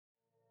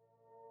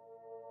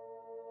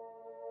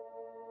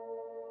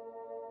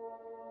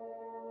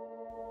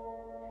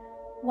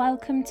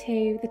Welcome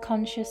to the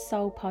Conscious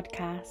Soul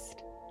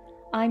Podcast.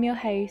 I'm your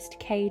host,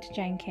 Cade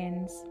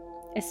Jenkins,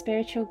 a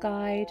spiritual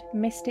guide,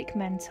 mystic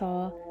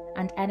mentor,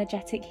 and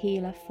energetic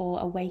healer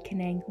for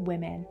awakening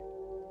women.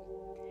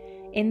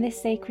 In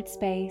this sacred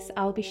space,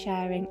 I'll be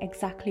sharing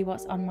exactly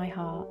what's on my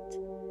heart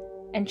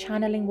and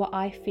channeling what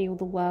I feel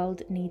the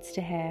world needs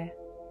to hear.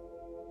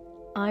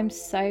 I'm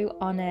so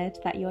honoured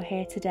that you're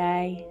here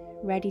today,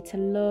 ready to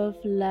love,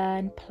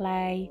 learn,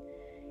 play,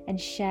 and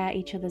share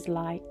each other's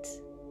light.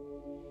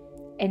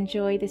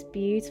 Enjoy this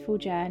beautiful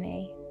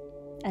journey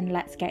and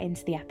let's get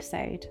into the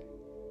episode.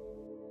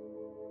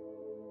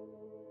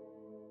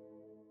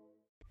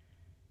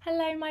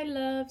 Hello my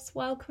loves,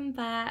 welcome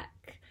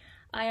back.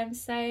 I am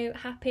so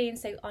happy and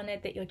so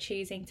honoured that you're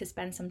choosing to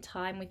spend some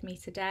time with me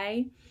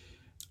today.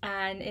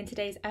 And in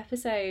today's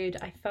episode,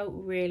 I felt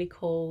really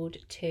called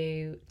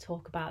to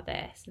talk about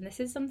this. And this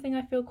is something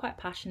I feel quite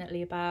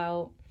passionately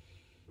about.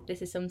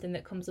 This is something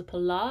that comes up a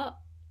lot,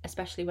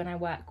 especially when I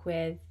work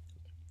with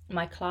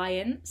my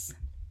clients.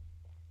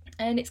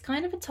 And it's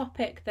kind of a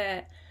topic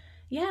that,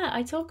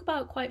 I talk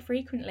about quite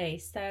frequently.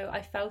 So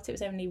I felt it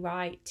was only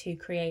right to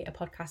create a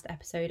podcast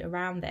episode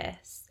around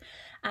this.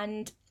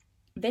 And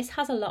this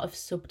has a lot of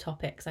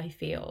subtopics, I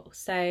feel.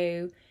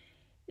 So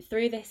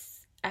through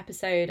this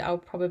episode, I'll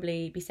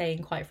probably be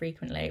saying quite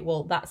frequently,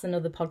 well, that's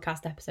another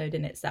podcast episode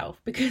in itself,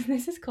 because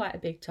this is quite a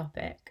big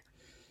topic.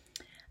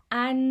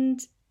 And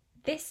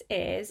this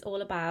is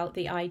all about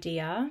the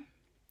idea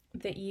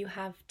that you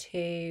have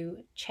to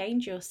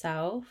change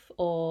yourself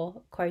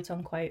or quote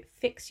unquote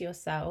fix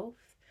yourself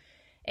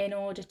in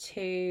order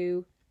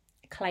to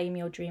claim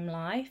your dream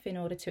life, in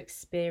order to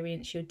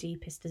experience your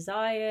deepest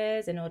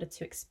desires, in order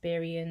to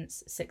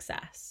experience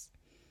success.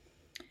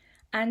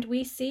 And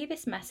we see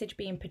this message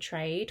being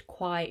portrayed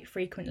quite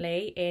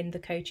frequently in the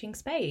coaching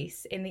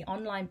space, in the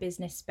online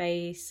business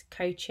space,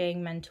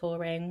 coaching,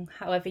 mentoring,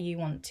 however you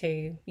want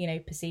to,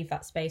 perceive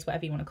that space,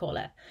 whatever you want to call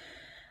it.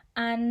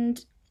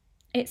 And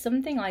it's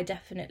something I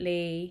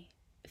definitely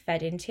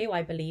fed into.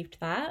 I believed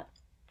that.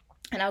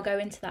 And I'll go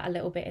into that a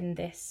little bit in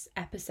this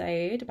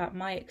episode about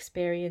my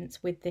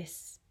experience with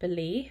this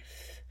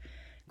belief.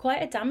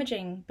 Quite a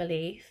damaging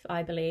belief,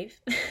 I believe.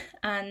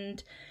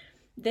 And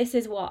this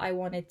is what I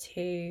wanted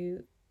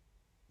to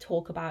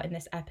talk about in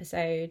this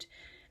episode.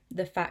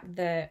 The fact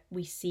that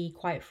we see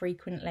quite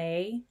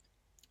frequently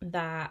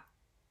that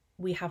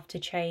we have to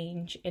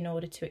change in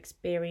order to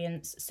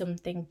experience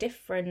something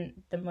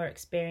different than we're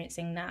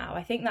experiencing now.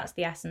 I think that's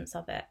the essence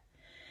of it.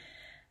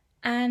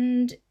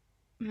 And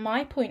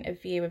my point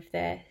of view of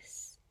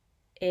this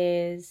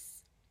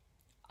is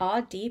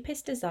our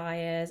deepest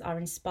desires, our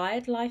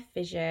inspired life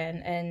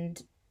vision, and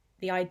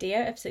the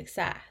idea of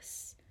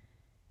success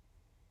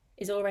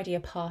is already a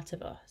part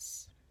of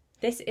us.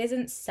 This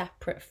isn't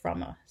separate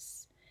from us.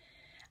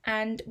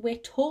 And we're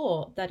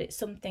taught that it's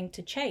something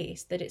to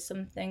chase, that it's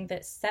something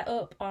that's set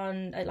up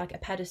on a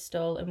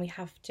pedestal, and we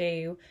have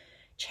to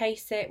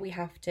chase it, we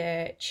have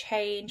to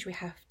change, we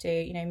have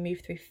to,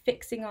 move through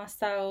fixing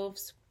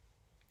ourselves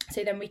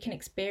so then we can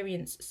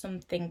experience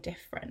something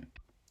different.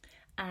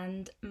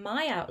 And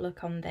my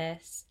outlook on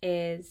this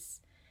is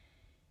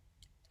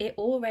it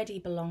already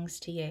belongs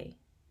to you.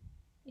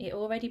 It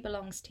already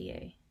belongs to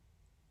you.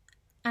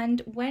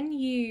 And when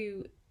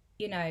you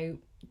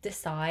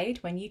decide,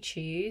 when you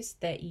choose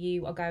that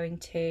you are going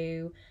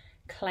to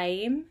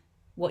claim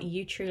what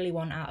you truly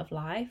want out of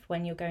life,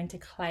 when you're going to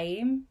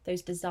claim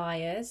those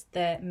desires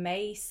that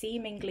may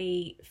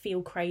seemingly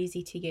feel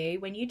crazy to you,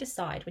 when you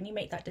decide, when you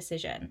make that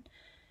decision,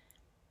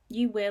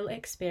 you will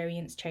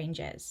experience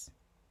changes.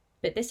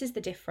 But this is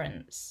the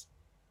difference.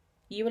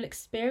 You will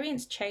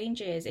experience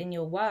changes in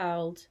your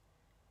world,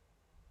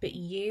 but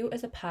you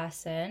as a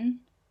person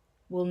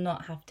will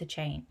not have to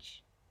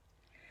change.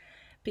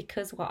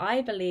 Because what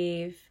I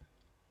believe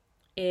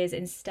is,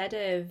 instead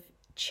of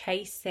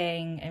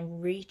chasing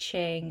and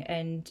reaching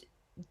and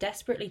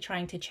desperately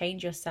trying to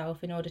change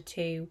yourself in order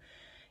to,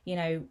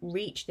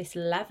 reach this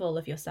level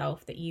of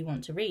yourself that you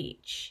want to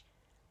reach,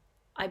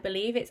 I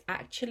believe it's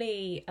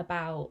actually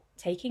about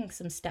taking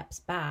some steps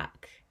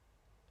back,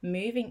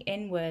 moving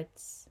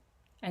inwards,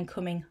 and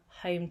coming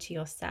home to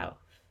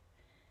yourself.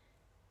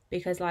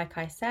 Because like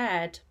I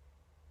said,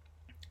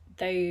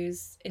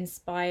 those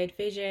inspired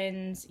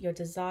visions, your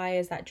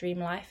desires, that dream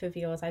life of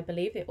yours, I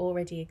believe it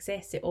already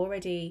exists. It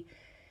already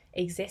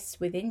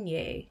exists within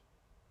you.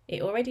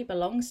 It already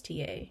belongs to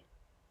you.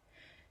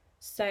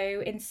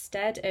 So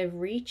instead of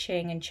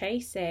reaching and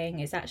chasing,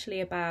 it's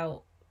actually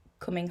about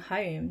coming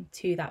home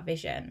to that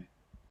vision,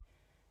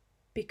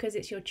 because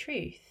it's your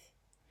truth.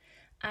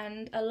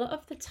 And a lot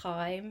of the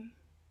time,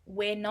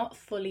 we're not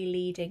fully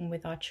leading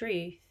with our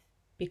truth,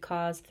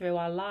 because through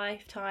our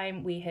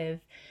lifetime, we have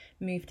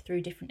moved through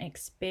different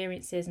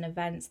experiences and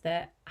events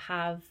that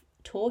have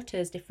taught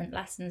us different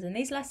lessons. And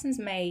these lessons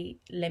may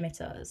limit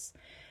us.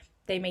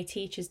 They may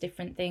teach us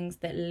different things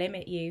that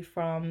limit you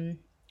from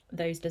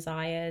those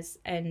desires,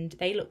 and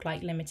they look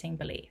like limiting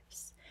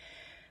beliefs.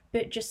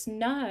 But just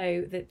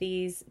know that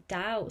these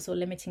doubts or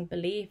limiting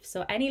beliefs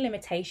or any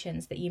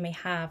limitations that you may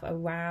have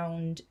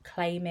around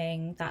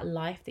claiming that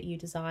life that you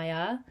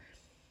desire,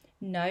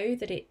 know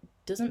that it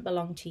doesn't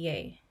belong to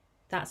you.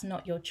 That's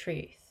not your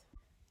truth.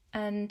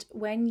 And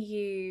when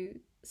you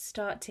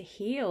start to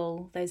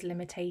heal those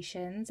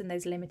limitations and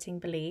those limiting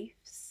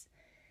beliefs,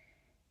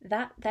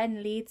 that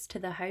then leads to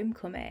the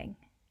homecoming.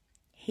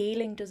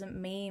 Healing doesn't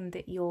mean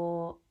that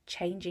you're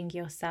changing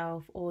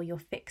yourself or you're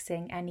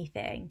fixing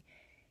anything.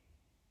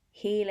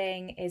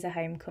 Healing is a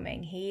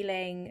homecoming.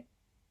 Healing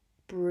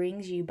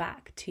brings you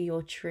back to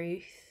your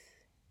truth,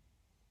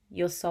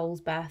 your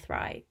soul's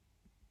birthright.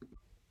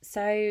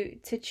 So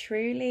to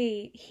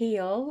truly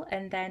heal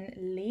and then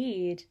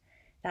lead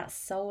that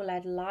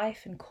soul-led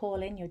life and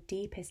call in your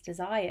deepest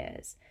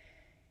desires,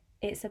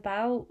 it's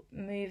about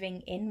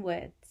moving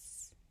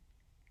inwards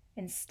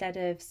instead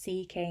of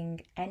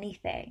seeking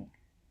anything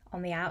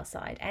on the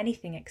outside,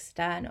 anything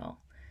external.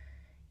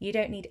 You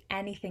don't need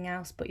anything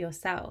else but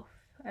yourself.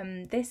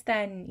 This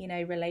then,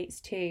 relates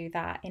to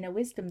that inner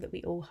wisdom that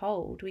we all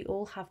hold. We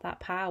all have that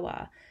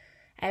power.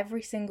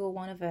 Every single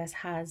one of us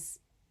has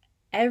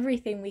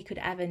everything we could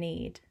ever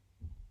need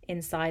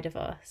inside of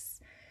us.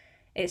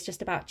 It's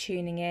just about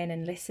tuning in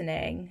and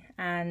listening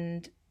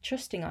and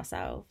trusting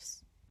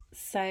ourselves.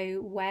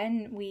 So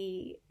when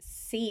we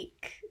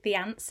seek the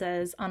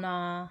answers on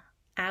our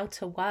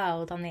outer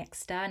world, on the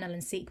external,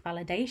 and seek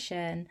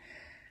validation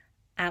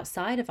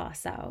outside of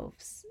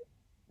ourselves,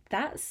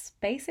 that's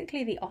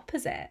basically the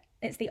opposite.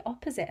 It's the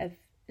opposite of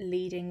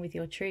leading with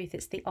your truth.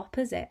 It's the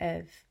opposite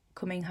of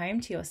coming home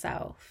to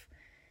yourself,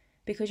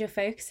 because you're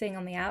focusing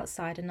on the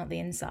outside and not the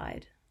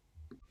inside.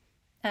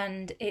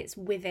 And it's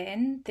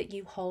within that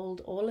you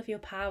hold all of your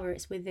power.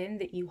 It's within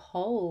that you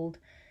hold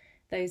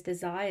those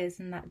desires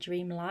and that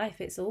dream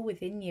life. It's all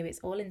within you. It's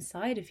all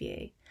inside of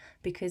you,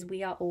 because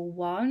we are all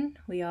one.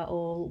 We are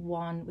all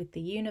one with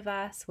the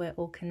universe. We're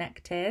all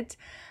connected.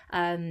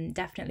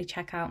 Definitely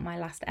check out my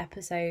last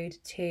episode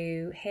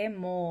to hear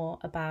more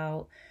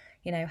about,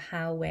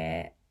 how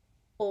we're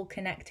all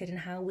connected and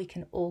how we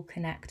can all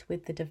connect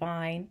with the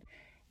divine.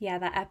 Yeah,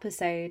 that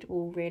episode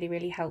will really,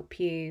 really help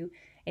you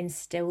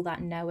instill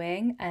that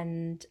knowing.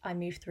 And I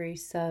move through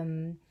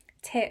some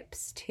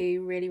tips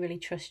to really, really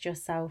trust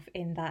yourself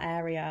in that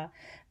area.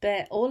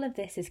 But all of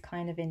this is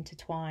kind of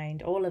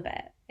intertwined, all of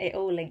it. It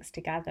all links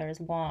together as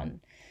one.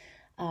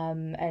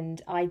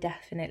 And I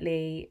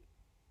definitely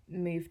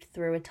moved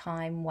through a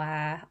time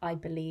where I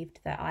believed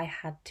that I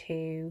had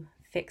to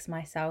fix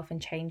myself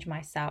and change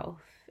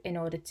myself in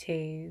order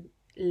to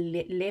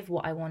live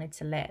what I wanted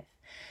to live.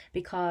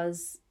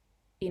 Because,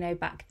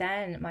 back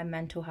then my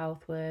mental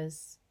health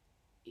was,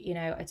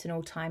 at an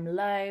all-time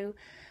low.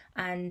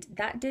 And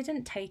that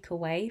didn't take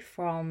away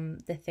from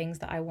the things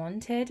that I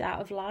wanted out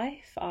of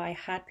life. I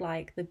had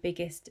the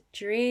biggest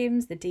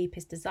dreams, the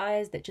deepest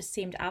desires that just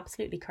seemed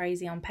absolutely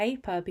crazy on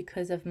paper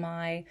because of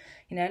my,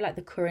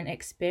 the current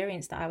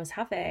experience that I was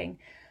having.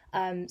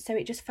 So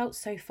it just felt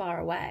so far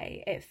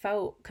away. It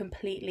felt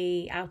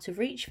completely out of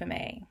reach for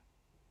me.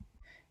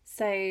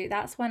 So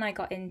that's when I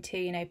got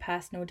into,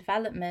 personal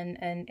development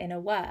and inner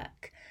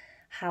work.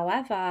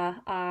 However,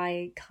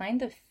 I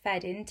kind of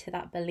fed into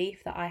that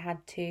belief that I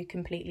had to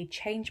completely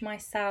change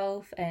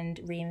myself and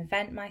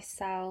reinvent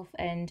myself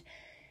and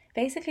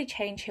basically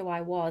change who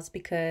I was,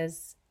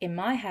 because in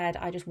my head,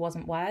 I just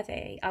wasn't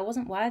worthy. I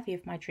wasn't worthy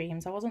of my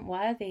dreams. I wasn't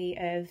worthy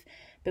of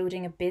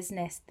building a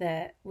business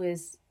that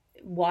was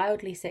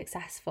wildly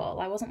successful.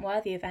 I wasn't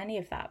worthy of any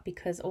of that,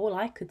 because all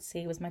I could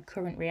see was my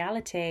current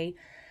reality.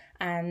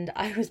 And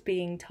I was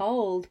being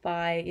told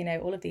by,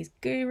 all of these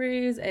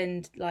gurus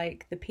and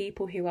the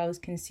people who I was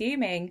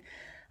consuming,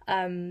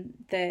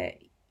 that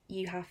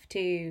you have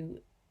to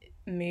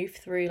move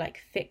through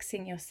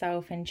fixing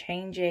yourself and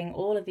changing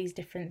all of these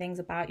different things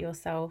about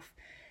yourself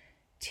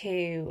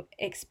to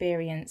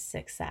experience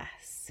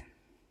success.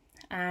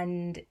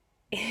 And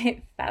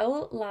it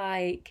felt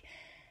like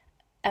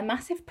a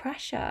massive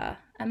pressure,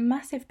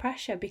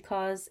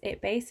 because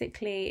it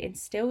basically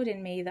instilled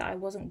in me that I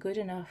wasn't good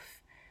enough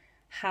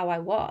how I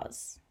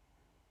was.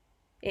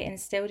 It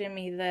instilled in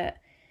me that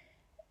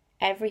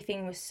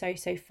everything was so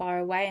far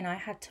away and I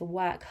had to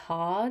work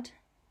hard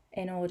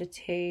in order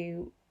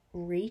to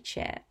reach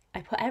it. I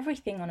put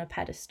everything on a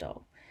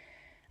pedestal.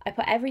 I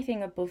put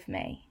everything above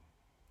me.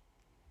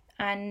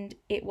 And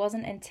it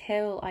wasn't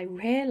until I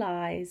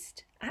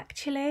realized,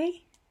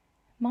 actually,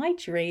 my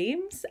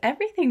dreams,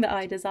 everything that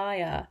I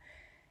desire,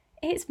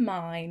 it's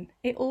mine.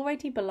 It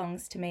already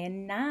belongs to me.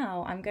 And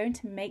now I'm going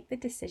to make the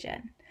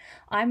decision.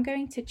 I'm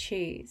going to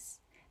choose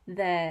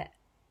that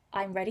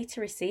I'm ready to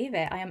receive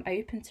it. I am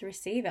open to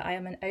receive it. I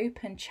am an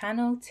open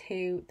channel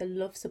to the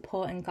love,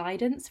 support and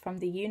guidance from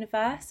the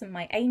universe and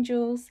my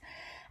angels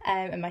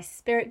and my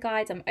spirit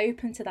guides. I'm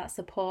open to that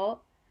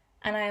support,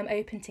 and I am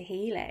open to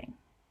healing.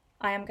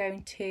 I am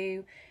going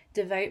to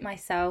devote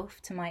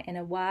myself to my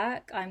inner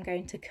work. I'm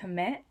going to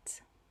commit.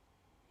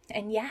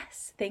 And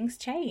yes, things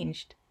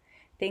changed.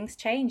 Things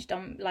changed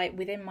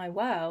within my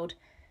world,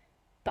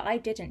 but I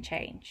didn't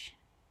change.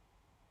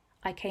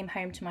 I came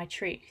home to my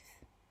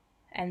truth.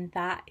 And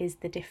that is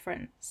the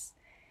difference.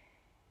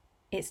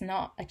 It's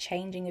not a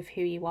changing of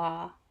who you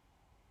are,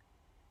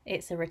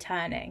 it's a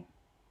returning.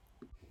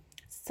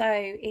 So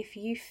if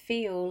you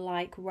feel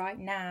like right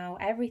now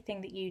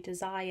everything that you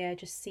desire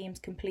just seems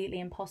completely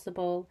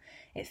impossible,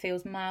 it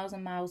feels miles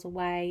and miles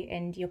away,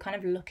 and you're kind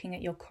of looking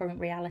at your current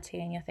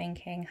reality and you're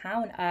thinking,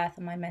 how on earth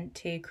am I meant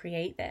to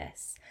create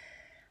this?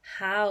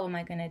 How am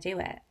I going to do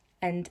it?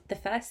 And the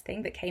first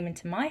thing that came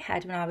into my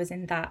head when I was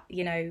in that,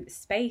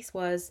 space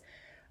was,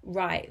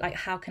 right, like,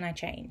 how can I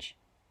change?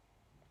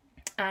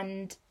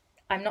 And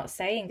I'm not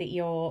saying that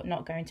you're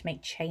not going to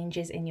make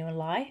changes in your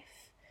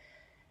life,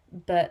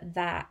 but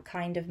that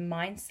kind of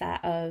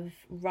mindset of,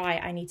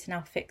 right, I need to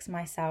now fix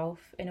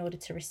myself in order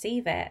to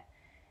receive it,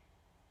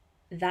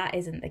 that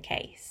isn't the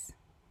case.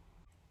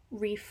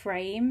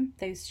 Reframe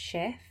those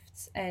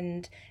shifts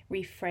and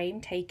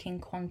reframe taking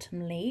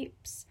quantum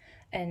leaps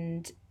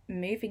and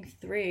moving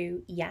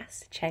through,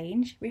 yes,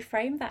 change.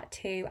 Reframe that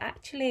to,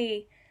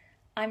 actually,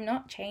 I'm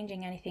not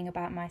changing anything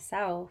about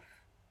myself.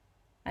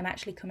 I'm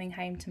actually coming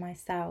home to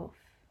myself.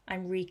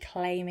 I'm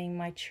reclaiming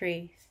my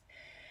truth.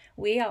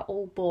 We are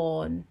all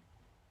born,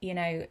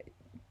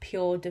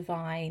 pure,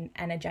 divine,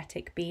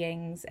 energetic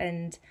beings.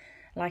 And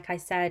like I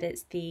said,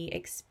 it's the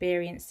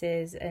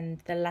experiences and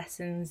the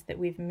lessons that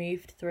we've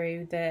moved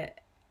through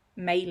that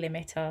may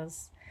limit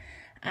us.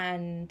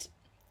 And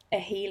a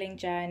healing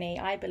journey,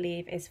 I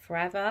believe, is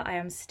forever. I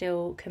am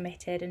still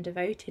committed and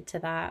devoted to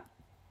that.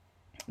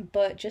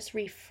 But just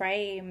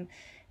reframe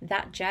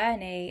that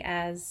journey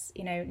as,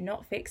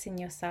 not fixing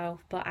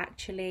yourself, but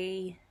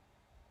actually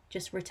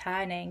just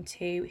returning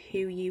to who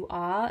you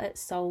are at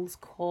soul's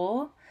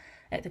core,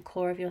 at the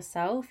core of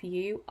yourself.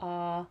 You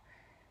are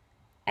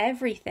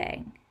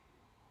everything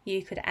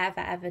you could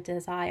ever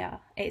desire.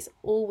 It's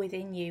all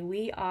within you.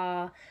 We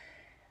are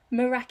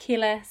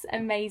miraculous,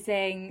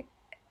 amazing,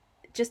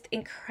 just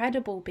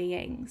incredible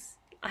beings.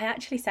 I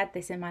actually said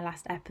this in my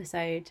last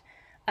episode,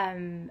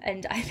 and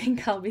I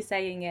think I'll be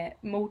saying it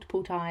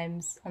multiple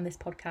times on this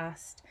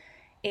podcast.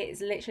 It's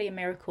literally a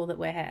miracle that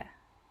we're here.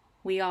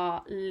 We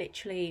are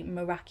literally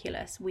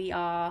miraculous. We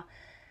are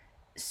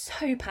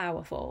so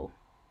powerful.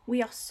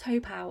 We are so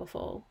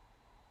powerful.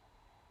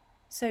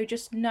 So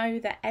just know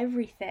that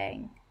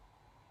everything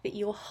that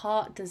your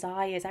heart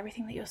desires,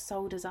 everything that your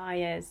soul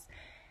desires,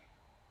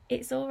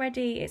 it's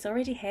already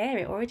here.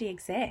 It already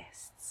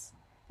exists.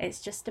 It's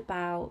just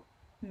about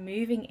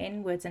moving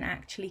inwards and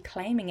actually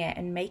claiming it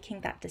and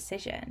making that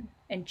decision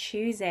and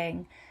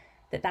choosing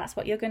that that's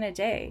what you're going to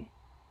do.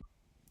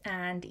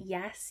 And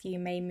yes, you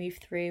may move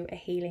through a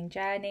healing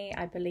journey.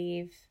 I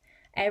believe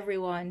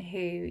everyone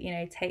who,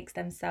 takes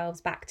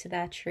themselves back to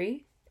their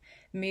truth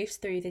moves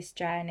through this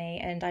journey.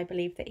 And I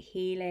believe that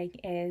healing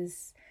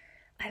is,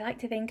 I like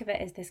to think of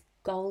it as this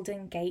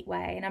golden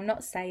gateway. And I'm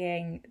not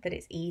saying that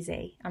it's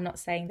easy. I'm not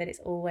saying that it's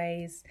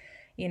always,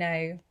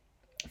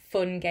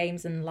 fun,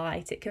 games and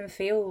light. It can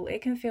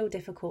feel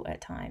difficult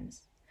at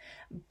times.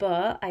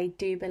 But I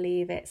do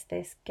believe it's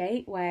this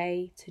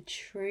gateway to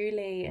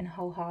truly and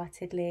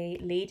wholeheartedly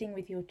leading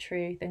with your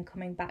truth and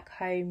coming back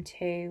home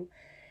to,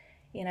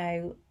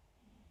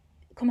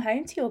 come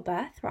home to your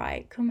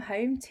birthright, come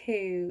home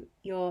to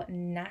your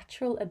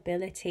natural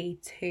ability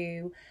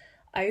to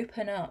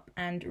open up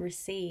and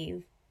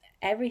receive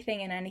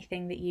everything and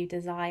anything that you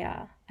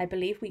desire. I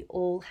believe we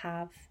all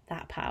have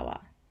that power.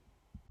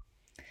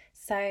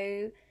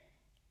 So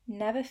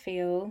never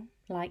feel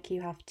like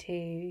you have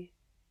to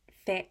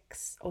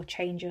fix or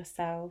change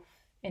yourself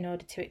in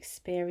order to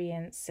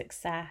experience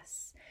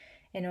success,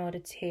 in order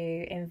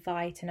to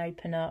invite and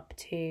open up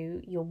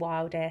to your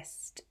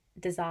wildest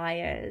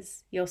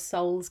desires, your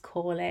soul's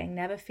calling.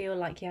 Never feel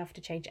like you have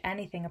to change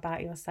anything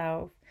about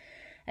yourself,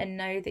 and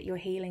know that your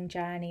healing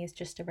journey is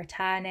just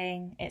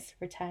it's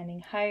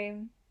returning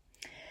home.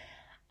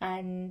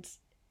 And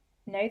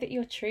know that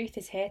your truth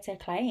is here to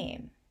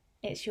claim.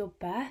 It's your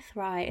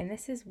birthright. And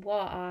this is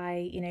what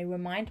I,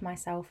 remind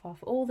myself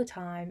of all the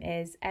time,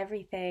 is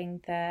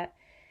everything that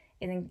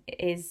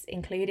is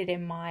included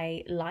in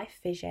my life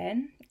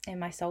vision, in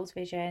my soul's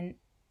vision,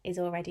 is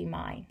already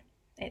mine.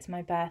 It's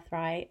my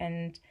birthright,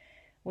 and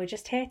we're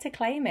just here to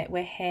claim it.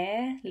 We're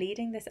here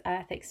leading this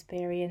earth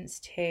experience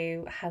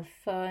to have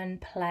fun,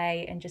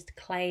 play, and just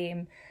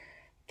claim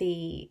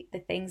the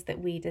things that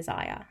we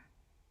desire.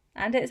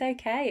 And it's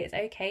okay. It's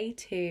okay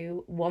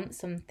to want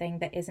something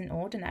that isn't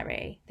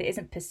ordinary, that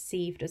isn't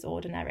perceived as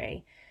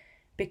ordinary,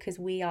 because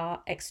we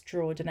are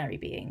extraordinary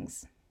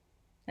beings.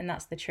 And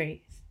that's the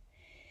truth.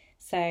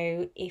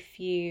 So if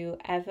you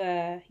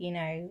ever,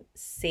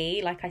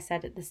 see, like I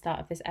said at the start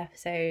of this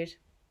episode,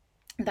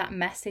 that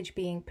message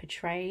being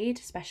portrayed,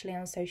 especially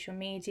on social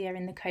media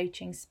in the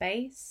coaching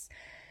space,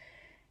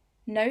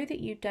 know that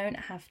you don't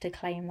have to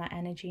claim that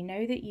energy.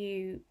 Know that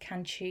you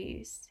can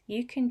choose.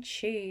 You can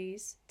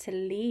choose to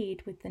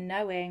lead with the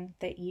knowing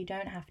that you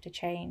don't have to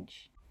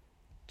change.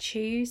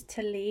 Choose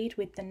to lead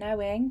with the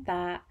knowing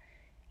that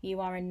you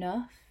are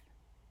enough.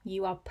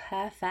 You are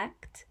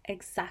perfect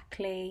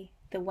exactly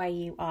the way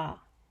you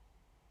are.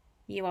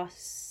 You are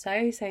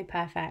so, so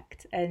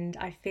perfect. And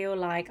I feel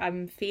like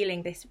I'm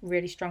feeling this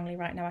really strongly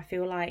right now. I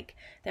feel like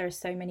there are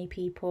so many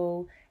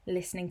people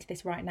listening to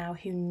this right now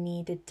who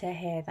needed to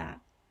hear that.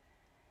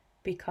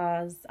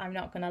 Because I'm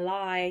not going to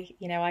lie,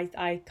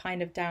 I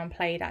kind of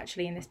downplayed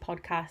actually in this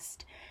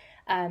podcast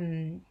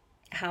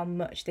how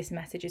much this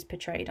message is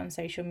portrayed on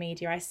social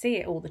media. I see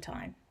it all the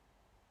time.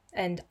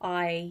 And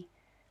I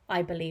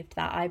believed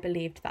that. I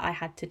believed that I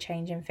had to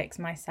change and fix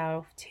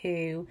myself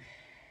to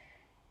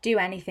do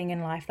anything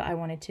in life that I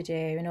wanted to do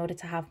in order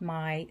to have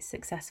my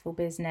successful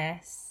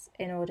business,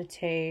 in order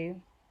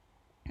to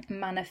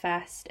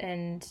manifest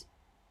and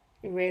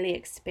really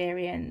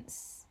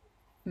experience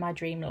my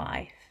dream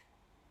life.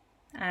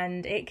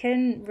 And it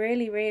can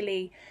really,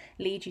 really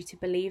lead you to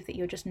believe that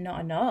you're just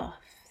not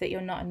enough, that you're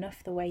not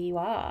enough the way you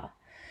are.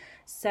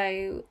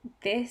 So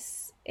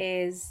this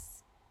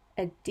is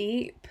a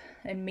deep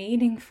and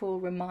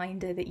meaningful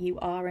reminder that you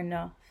are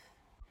enough.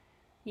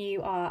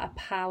 You are a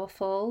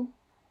powerful,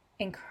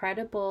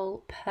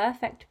 incredible,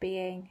 perfect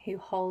being who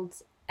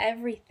holds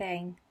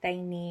everything they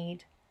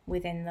need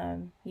within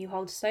them. You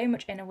hold so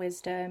much inner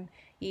wisdom.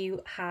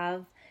 You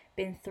have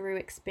been through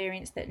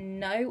experience that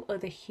no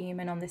other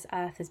human on this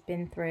earth has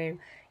been through.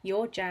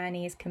 Your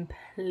journey is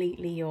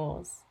completely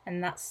yours,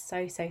 and that's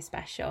so, so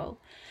special.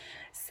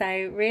 So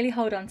really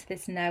hold on to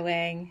this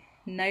knowing.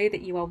 Know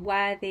that you are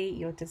worthy,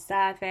 you're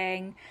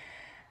deserving,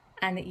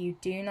 and that you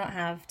do not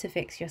have to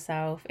fix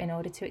yourself in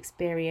order to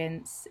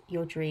experience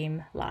your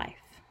dream life.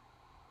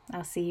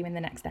 I'll see you in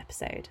the next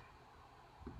episode.